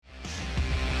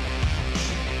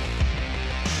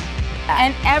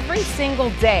And every single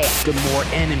day, the more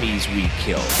enemies we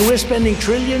kill. We're spending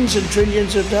trillions and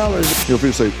trillions of dollars. Feel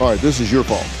free to say, all right, this is your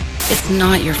fault. It's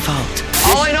not your fault.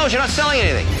 All I know is you're not selling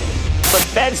anything. The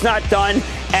Fed's not done,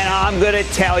 and I'm going to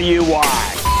tell you why.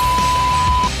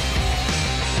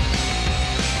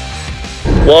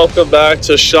 Welcome back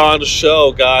to Sean's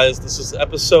Show, guys. This is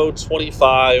episode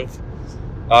 25.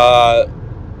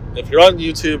 If you're on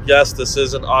YouTube, yes, this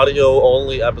is an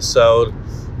audio-only episode.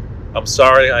 I'm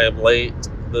sorry I am late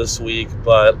this week,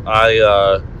 but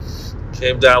I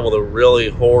came down with a really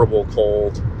horrible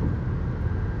cold.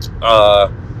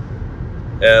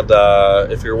 And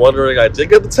if you're wondering, I did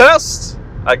get the test.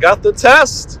 I got the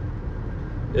test.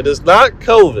 It is not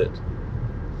COVID.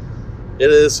 It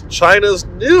is China's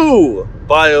new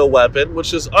bioweapon,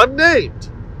 which is unnamed.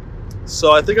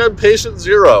 So I think I'm patient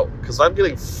zero, because I'm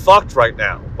getting fucked right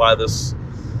now by this,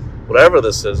 whatever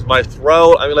this is. My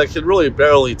throat, I mean, I can really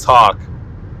barely talk.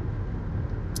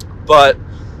 But,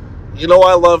 you know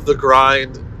I love the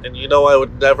grind, and you know I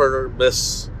would never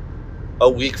miss a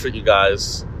week for you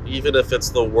guys, even if it's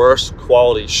the worst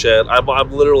quality shit.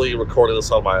 I'm literally recording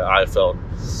this on my iPhone.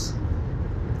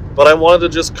 But I wanted to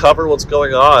just cover what's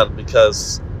going on,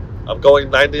 because I'm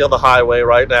going 90 on the highway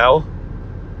right now,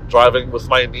 driving with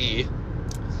my knee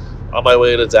on my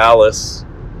way to Dallas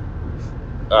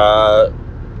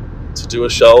to do a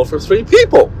show for 3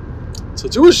 people. To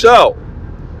do a show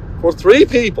for 3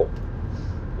 people.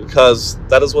 Because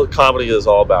that is what comedy is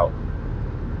all about.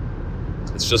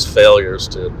 It's just failures,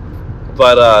 dude.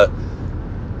 But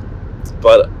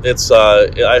it's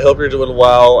I hope you're doing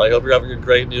well. I hope you're having a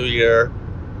great new year.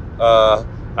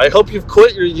 I hope you've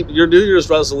quit your New Year's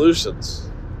resolutions.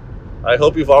 I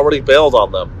hope you've already bailed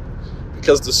on them.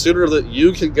 Because the sooner that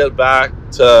you can get back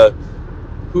to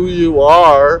who you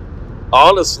are,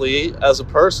 honestly, as a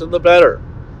person, the better.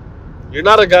 You're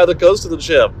not a guy that goes to the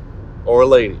gym, or a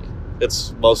lady.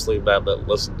 It's mostly men that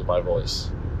listen to my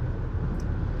voice.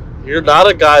 You're not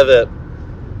a guy that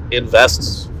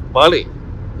invests money.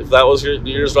 If that was your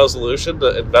New Year's resolution,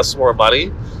 to invest more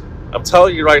money, I'm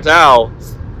telling you right now,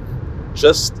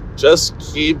 just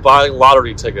keep buying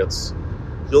lottery tickets.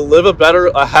 You'll live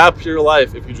a happier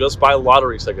life if you just buy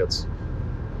lottery tickets.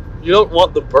 You don't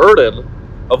want the burden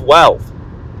of wealth.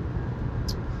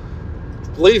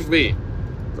 Believe me,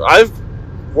 I've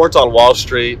worked on Wall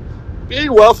Street.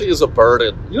 Being wealthy is a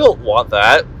burden. You don't want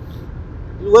that.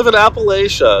 You live in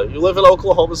Appalachia. You live in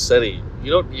Oklahoma City.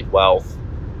 You don't need wealth.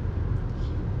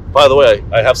 By the way,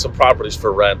 I have some properties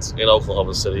for rent in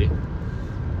Oklahoma City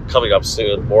coming up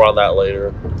soon. More on that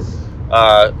later.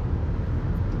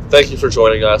 Thank you for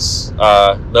joining us.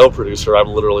 No producer. I'm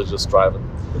literally just driving.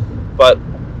 But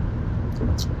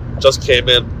just came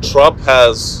in. Trump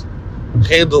has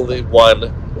handily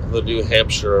won the New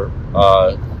Hampshire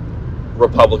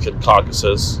Republican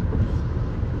caucuses,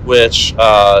 which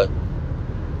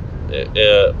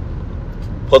it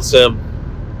puts him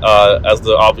as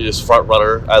the obvious front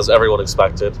runner, as everyone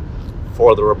expected,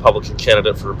 for the Republican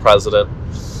candidate for president.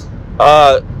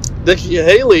 Nikki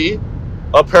Haley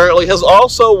apparently has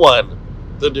also won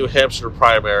the New Hampshire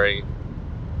primary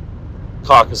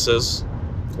caucuses,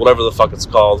 whatever the fuck it's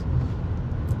called.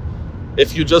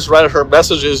 If you just read her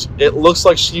messages, it looks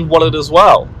like she won it as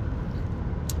well.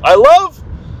 I love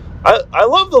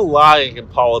the lying in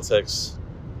politics,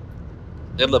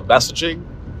 in the messaging.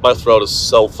 My throat is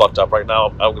so fucked up right now.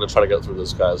 I'm going to try to get through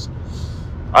this, guys.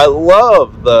 I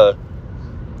love the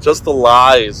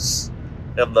lies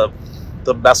and the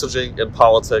messaging in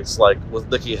politics, like with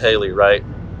Nikki Haley, right?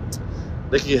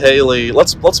 Nikki Haley,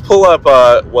 let's pull up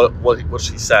what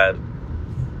she said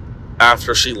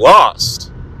after she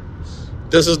lost.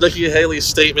 This is Nikki Haley's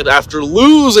statement after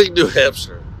losing New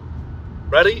Hampshire.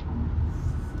 Ready?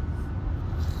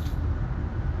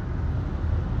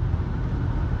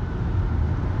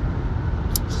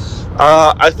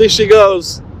 I think she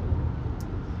goes,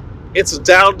 it's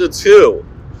down to 2.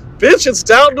 Bitch, it's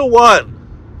down to 1.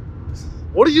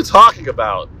 What are you talking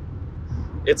about?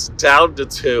 It's down to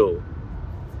 2.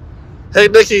 Hey,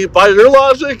 Nikki, by your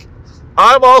logic,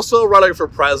 I'm also running for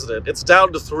president. It's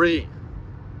down to 3.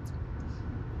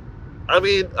 I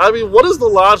mean, what is the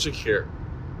logic here?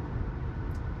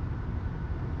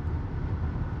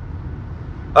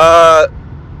 Watch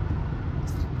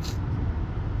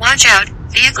out.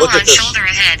 Vehicle on shoulder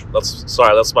ahead.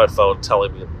 That's my phone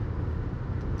telling me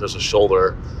there's a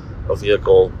shoulder, a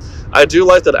vehicle. I do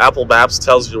like that Apple Maps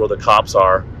tells you where the cops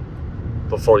are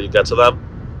before you get to them.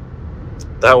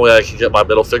 That way I can get my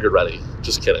middle finger ready.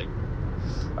 Just kidding.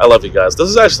 I love you guys. This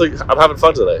is actually, I'm having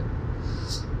fun today.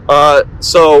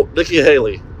 So, Nikki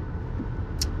Haley.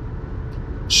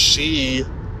 She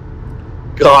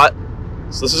got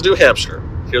So this is New Hampshire.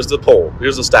 Here's the poll.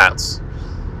 Here's the stats.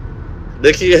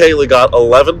 Nikki Haley got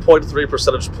 11.3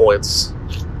 percentage points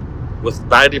with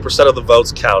 90% of the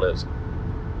votes counted.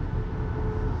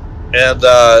 And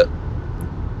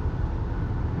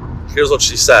here's what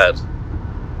she said.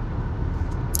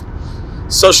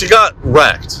 So she got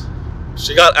wrecked.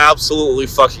 She got absolutely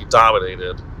fucking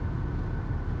dominated.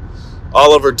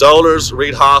 All of her donors,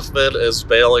 Reid Hoffman is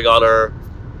bailing on her.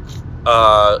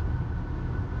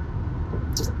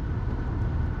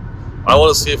 I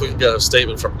want to see if we can get a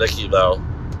statement from Nikki, though.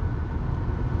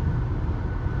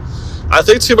 I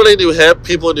think too many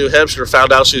people in New Hampshire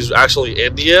found out she's actually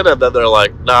Indian, and then they're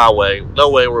like, nah, way, no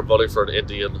way we're voting for an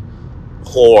Indian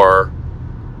whore.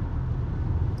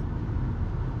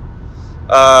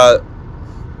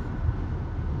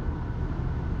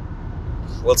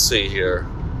 Let's see here.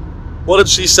 What did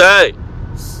she say?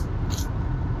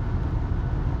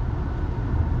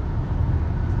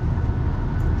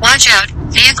 Watch out,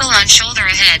 vehicle on shoulder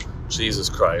ahead. Jesus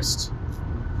Christ.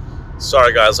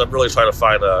 Sorry, guys, I'm really trying to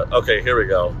find a... Okay, here we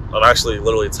go. I'm actually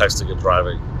literally texting and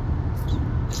driving.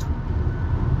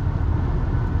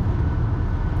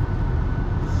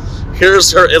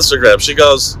 Here's her Instagram. She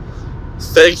goes,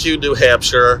 "Thank you, New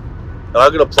Hampshire." And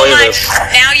I'm going to play this.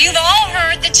 Now, you've all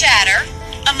heard the chatter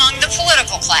among the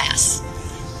political class.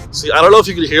 See, I don't know if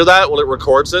you can hear that when it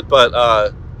records it, but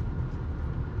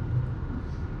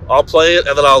I'll play it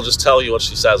and then I'll just tell you what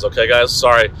she says, okay, guys?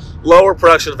 Sorry. Lower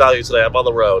production value today. I'm on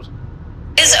the road.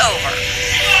 Is over.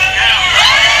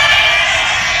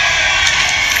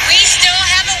 We still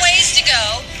have a ways to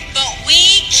go, but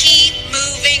we keep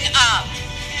moving up.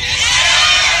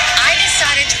 I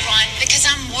decided to run because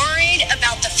I'm worried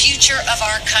about the future of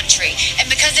our country and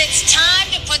because it's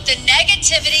time to put the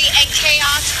negativity and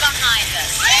chaos behind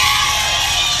us.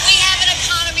 We have an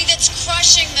economy that's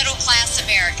crushing middle-class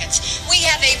Americans. We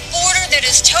have a border that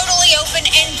is totally open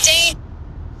and dangerous.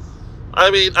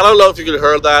 I mean, I don't know if you could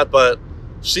hear that, but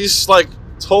she's like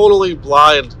totally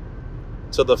blind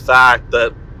to the fact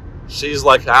that she's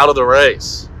like out of the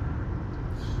race.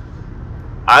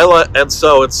 And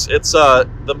so it's the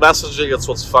messaging. It's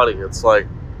what's funny. It's like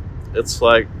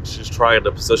she's trying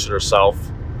to position herself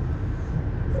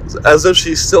as if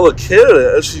she's still a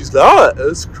candidate, and she's not.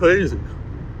 It's crazy. In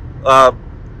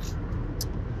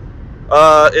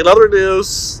other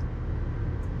news,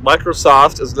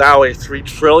 Microsoft is now a $3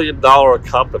 trillion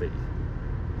company.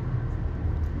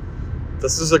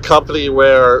 This is a company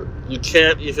where you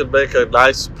can't even make a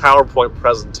nice PowerPoint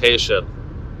presentation.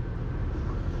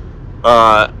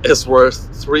 It's worth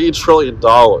 $3 trillion.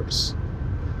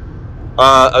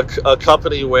 A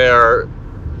company where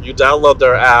you download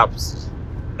their apps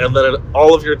and then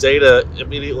all of your data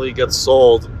immediately gets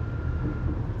sold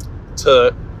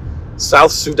to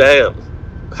South Sudan,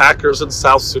 hackers in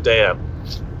South Sudan,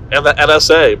 and the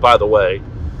NSA, by the way.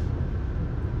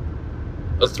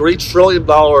 A $3 trillion...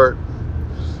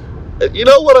 You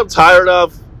know what I'm tired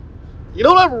of? You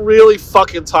know what I'm really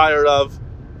fucking tired of?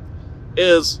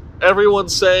 Is everyone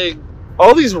saying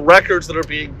all these records that are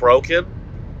being broken.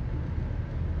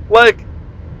 Oh,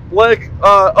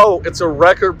 it's a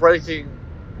record-breaking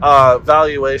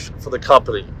valuation for the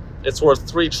company. It's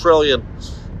worth $3 trillion.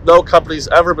 No company's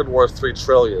ever been worth $3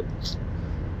 trillion.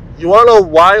 You want to know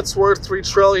why it's worth $3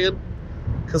 trillion?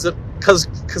 Because a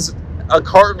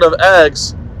carton of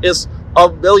eggs is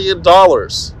 $1 million.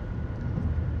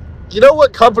 You know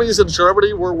what companies in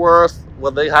Germany were worth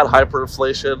when they had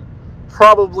hyperinflation?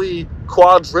 Probably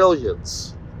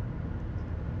quadrillions.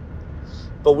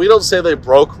 But we don't say they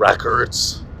broke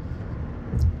records,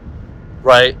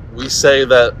 right? We say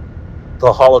that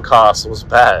the Holocaust was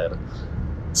bad.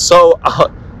 So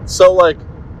like,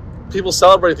 people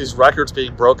celebrate these records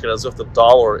being broken as if the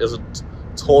dollar isn't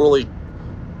totally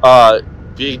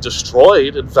being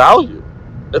destroyed in value.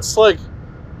 It's like,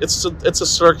 it's a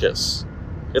circus.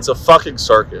 It's a fucking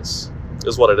circus,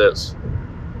 is what it is.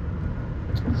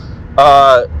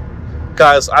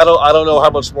 Guys, I don't know how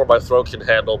much more my throat can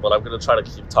handle, but I'm gonna try to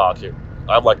keep talking.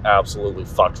 I'm like absolutely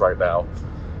fucked right now.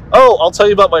 Oh, I'll tell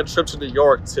you about my trip to New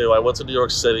York too. I went to New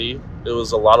York City. It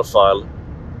was a lot of fun.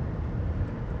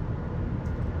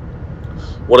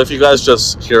 What if you guys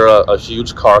just hear a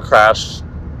huge car crash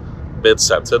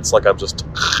mid-sentence, like I'm just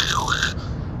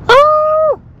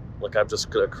like I'm just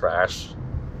gonna crash?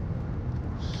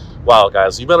 Wow,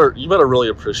 guys, you better really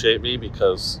appreciate me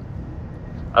because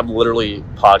I'm literally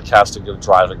podcasting and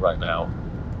driving right now.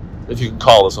 If you can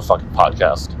call this a fucking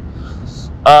podcast.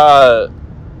 Oh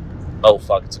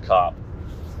fuck, it's a cop.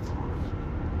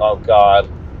 Oh god.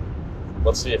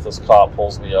 Let's see if this cop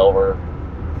pulls me over.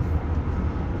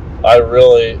 I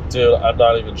really, dude, I'm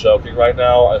not even joking right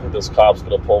now. I think this cop's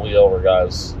gonna pull me over,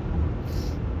 guys.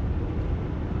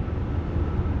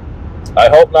 I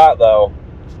hope not, though.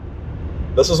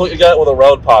 This is what you get with a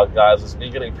road pod, guys, is me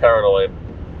getting paranoid.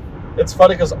 It's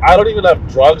funny because I don't even have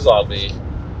drugs on me.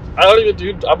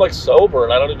 I'm like sober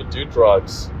and I don't even do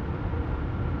drugs.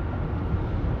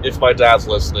 If my dad's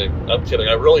listening. I'm kidding,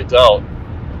 I really don't.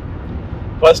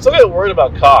 But I still get worried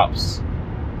about cops.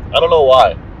 I don't know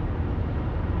why.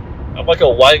 I'm like a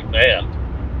white man.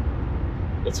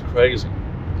 It's crazy.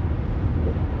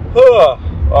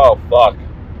 Oh, fuck.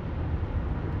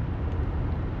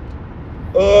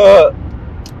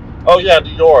 Oh yeah,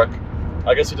 New York.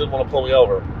 I guess he didn't want to pull me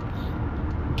over.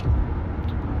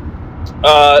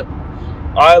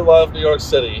 I love New York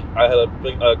City. I had a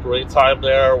great time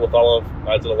there with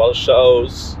I did a lot of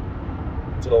shows,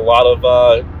 did a lot of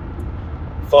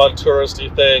fun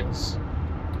touristy things.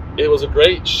 It was a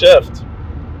great shift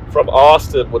from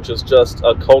Austin, which is just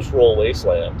a cultural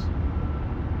wasteland.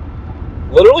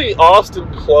 Literally,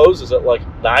 Austin closes at like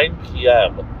 9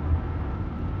 p.m.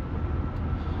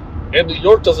 And New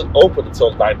York doesn't open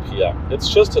until 9 p.m. It's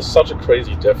just such a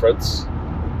crazy difference.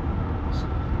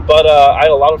 But I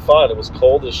had a lot of fun. It was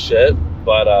cold as shit,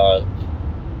 but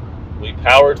we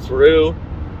powered through.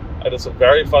 I did some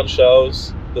very fun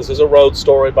shows. This is a road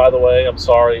story, by the way. I'm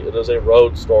sorry. It is a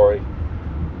road story.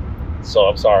 So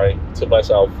I'm sorry to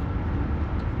myself.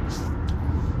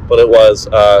 But it was,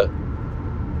 I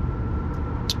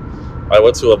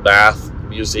went to a math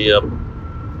museum.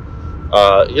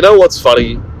 You know what's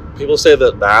funny? People say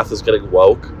that math is getting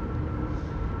woke.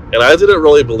 And I didn't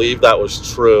really believe that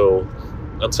was true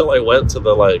until I went to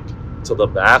the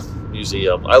math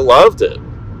museum. I loved it.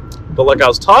 But I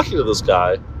was talking to this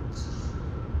guy,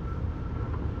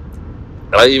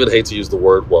 and I even hate to use the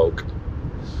word woke,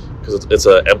 because it's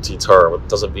an empty term. It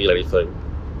doesn't mean anything.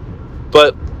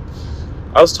 But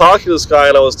I was talking to this guy,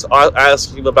 and I was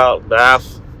asking him about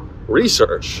math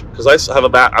research, because I have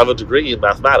a degree in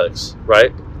mathematics,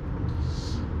 right?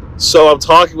 So I'm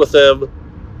talking with him,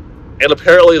 and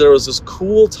apparently there was this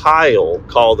cool tile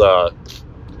called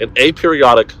an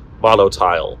aperiodic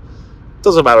monotile.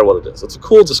 Doesn't matter what it is. It's a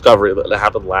cool discovery that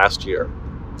happened last year.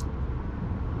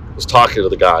 I was talking to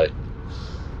the guy.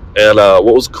 And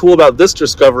what was cool about this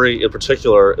discovery in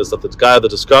particular is that the guy that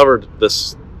discovered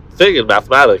this thing in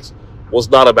mathematics was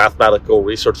not a mathematical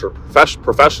researcher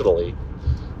professionally.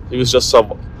 He was just some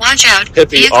Watch out. hippie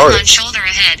Vehicle artist. on shoulder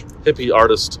ahead. Hippie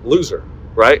artist loser,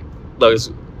 right? No, he's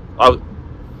a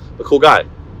cool guy.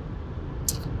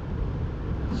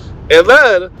 And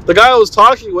then the guy I was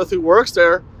talking with who works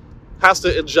there has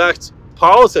to inject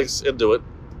politics into it.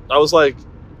 I was like,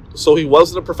 so he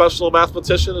wasn't a professional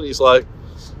mathematician? And he's like,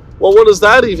 well, what does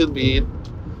that even mean?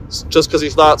 Just because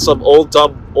he's not some old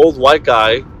white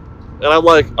guy. And I'm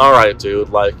like, all right, dude,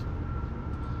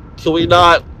 can we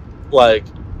not,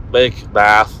 make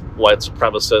math white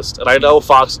supremacist? And I know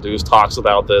Fox News talks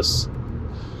about this,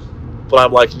 but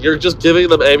I'm like, you're just giving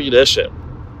them ammunition.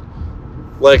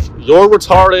 You're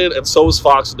retarded, and so is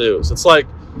Fox News. It's like,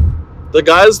 the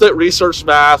guys that research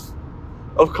math,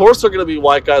 of course they're going to be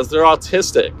white guys. They're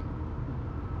autistic.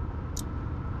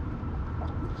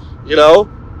 You know?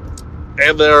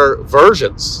 And they're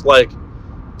virgins.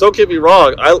 Don't get me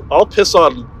wrong. I'll piss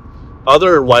on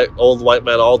other old white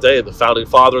men all day. The founding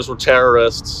fathers were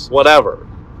terrorists. Whatever.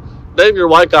 Name your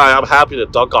white guy, I'm happy to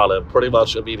dunk on him pretty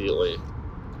much immediately.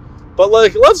 But,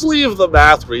 let's leave the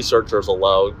math researchers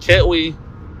alone. Can't we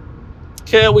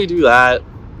do that?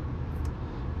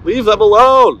 Leave them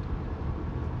alone.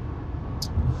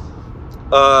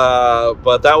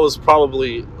 But that was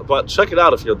probably. But check it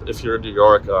out if you're in New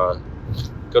York. Go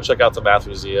check out the Math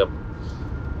Museum.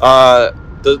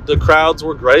 The crowds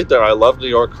were great there. I love New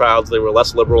York crowds. They were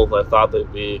less liberal than I thought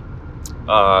they'd be.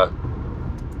 I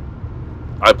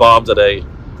bombed at a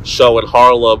show in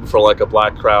Harlem for a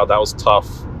black crowd. That was tough.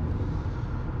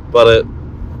 But it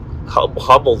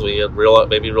humbled me and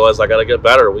made me realize I gotta get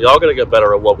better. We all gotta get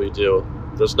better at what we do.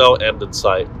 There's no end in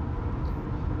sight.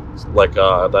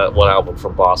 That one album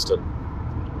from Boston.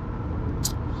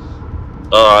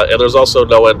 And there's also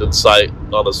no end in sight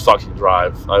on this fucking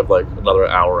drive. I have another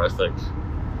hour, I think.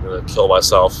 I'm gonna kill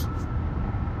myself.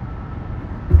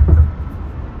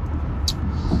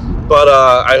 But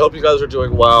I hope you guys are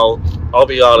doing well. I'll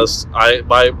be honest,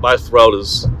 my throat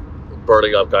is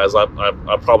burning up, guys.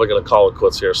 I'm probably gonna call it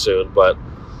quits here soon, but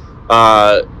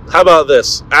how about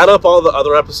this? Add up all the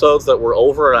other episodes that were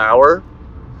over an hour,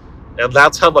 and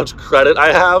that's how much credit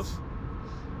I have,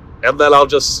 and then I'll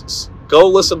just go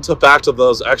listen back to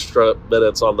those extra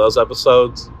minutes on those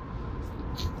episodes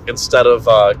instead of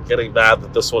getting mad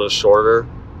that this one is shorter.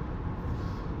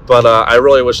 But I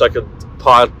really wish I could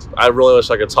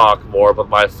talk more, but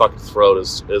my fucking throat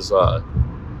is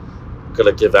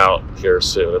gonna give out here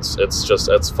soon.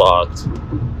 It's fucked.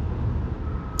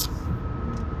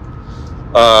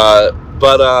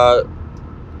 But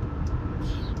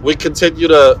we continue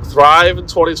to thrive in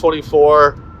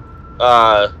 2024.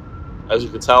 As you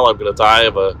can tell, I'm gonna die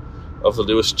of the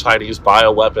newest Chinese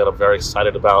bioweapon. I'm very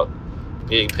excited about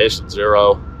being patient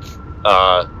zero.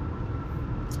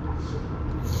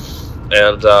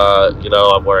 And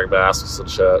I'm wearing masks and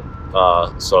shit.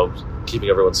 So I'm keeping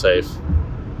everyone safe.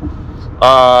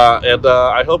 And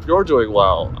I hope you're doing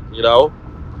well.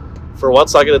 For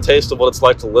once I get a taste of what it's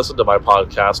like to listen to my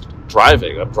podcast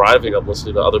driving. I'm driving, I'm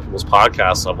listening to other people's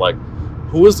podcasts. I'm like,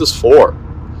 who is this for?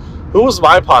 Who is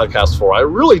my podcast for? I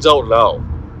really don't know.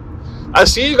 I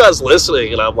see you guys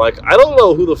listening, and I'm like, I don't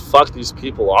know who the fuck these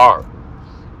people are.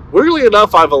 Weirdly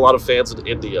enough, I have a lot of fans in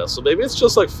India, so maybe it's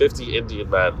just like 50 Indian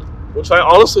men, which I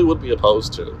honestly would be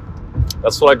opposed to.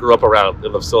 That's what I grew up around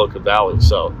in the Silicon Valley,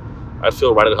 so I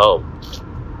feel right at home.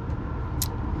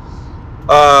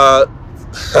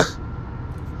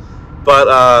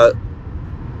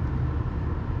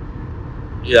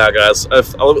 Yeah, guys,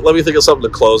 let me think of something to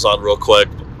close on real quick,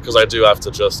 because I do have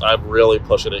to I'm really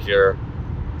pushing it here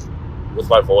with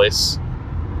my voice.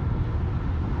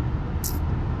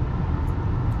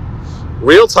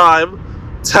 Real time,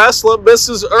 Tesla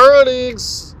misses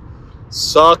earnings.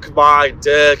 Suck my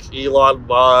dick, Elon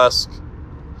Musk.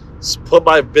 Put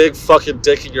my big fucking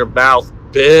dick in your mouth,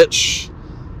 bitch.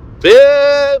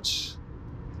 Bitch!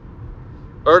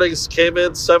 Earnings came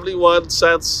in 71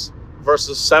 cents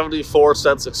versus 74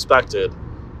 cents expected.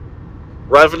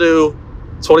 Revenue,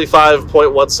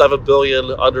 $25.17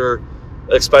 billion under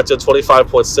expected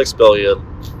 $25.6 billion.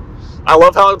 I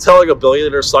love how I'm telling a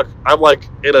billionaire suck. I'm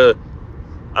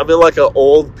in like an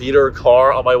old beater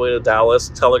car on my way to Dallas,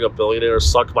 telling a billionaire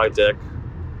suck my dick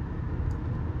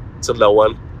to no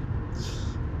one.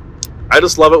 I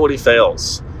just love it when he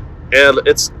fails. And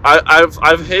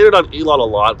I've hated on Elon a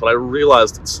lot, but I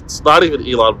realized it's not even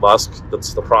Elon Musk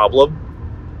that's the problem.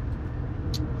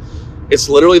 It's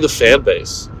literally the fan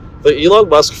base. The Elon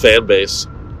Musk fan base,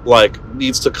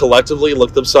 needs to collectively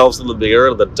look themselves in the mirror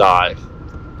and then die.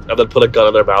 And then put a gun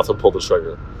in their mouth and pull the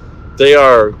trigger. They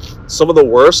are some of the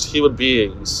worst human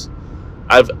beings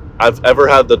I've ever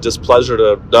had the displeasure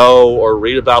to know or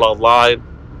read about online.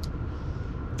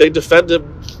 They defend him.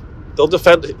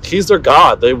 He's their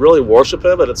god. They really worship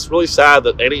him, and it's really sad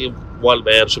that any one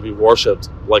man should be worshipped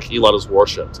like Elon is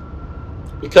worshipped.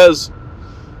 Because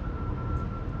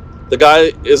the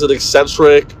guy is an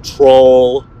eccentric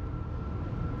troll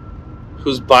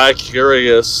who's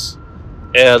bi-curious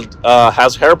and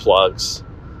has hair plugs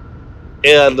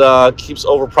and keeps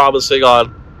over-promising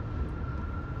on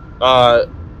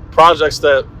projects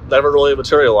that never really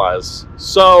materialize.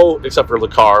 So, except for the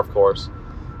car, of course,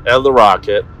 and the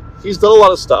rocket. He's done a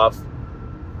lot of stuff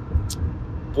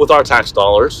with our tax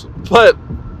dollars, but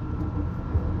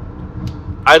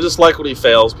I just like when he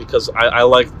fails because I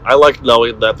like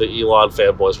knowing that the Elon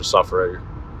fanboys are suffering.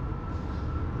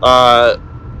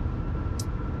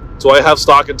 Do I have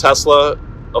stock in Tesla?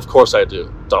 Of course I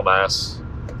do, dumbass.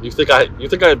 You think I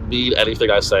mean anything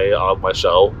I say on my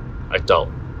show? I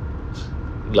don't.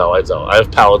 No, I don't. I have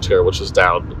Palantir, which is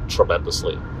down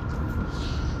tremendously.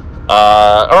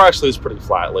 Or actually, it's pretty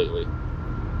flat lately.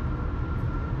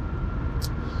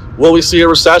 Will we see a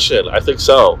recession? I think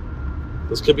so.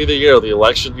 This could be the year, the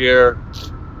election year.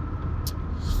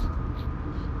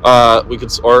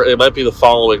 Or it might be the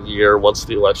following year once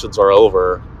the elections are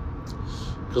over,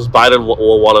 because Biden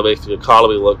will want to make the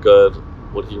economy look good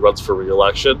when he runs for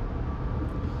re-election,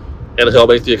 and he'll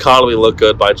make the economy look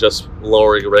good by just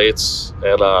lowering rates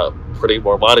and printing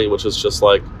more money, which is just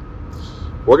like,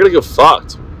 we're gonna get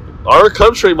fucked. Our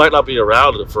country might not be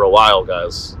around for a while,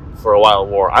 guys. For a while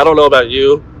more. I don't know about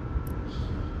you,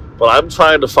 but I'm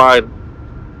trying to find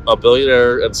a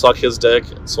billionaire and suck his dick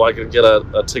so I can get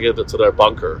a ticket to their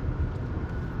bunker.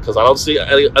 Because I don't see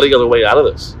any other way out of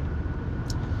this.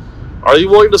 Are you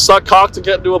willing to suck cock to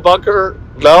get into a bunker?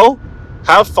 No?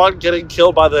 Have fun getting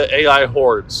killed by the AI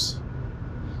hordes.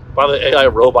 By the AI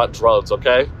robot drones,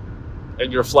 okay?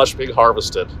 And your flesh being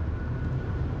harvested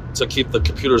to keep the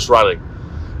computers running.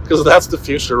 Because that's the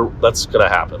future that's going to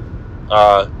happen.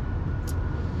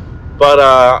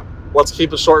 But let's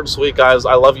keep it short and sweet, guys.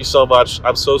 I love you so much.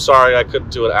 I'm so sorry I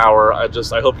couldn't do an hour. I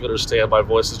hope you understand. My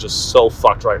voice is just so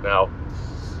fucked right now.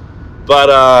 But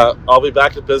I'll be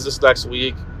back in business next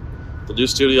week. The new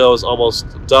studio is almost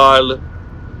done.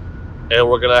 And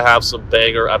we're going to have some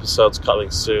banger episodes coming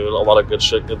soon. A lot of good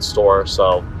shit in store.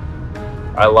 So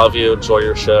I love you. Enjoy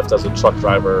your shift as a truck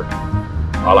driver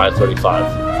on I-35.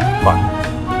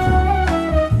 Bye.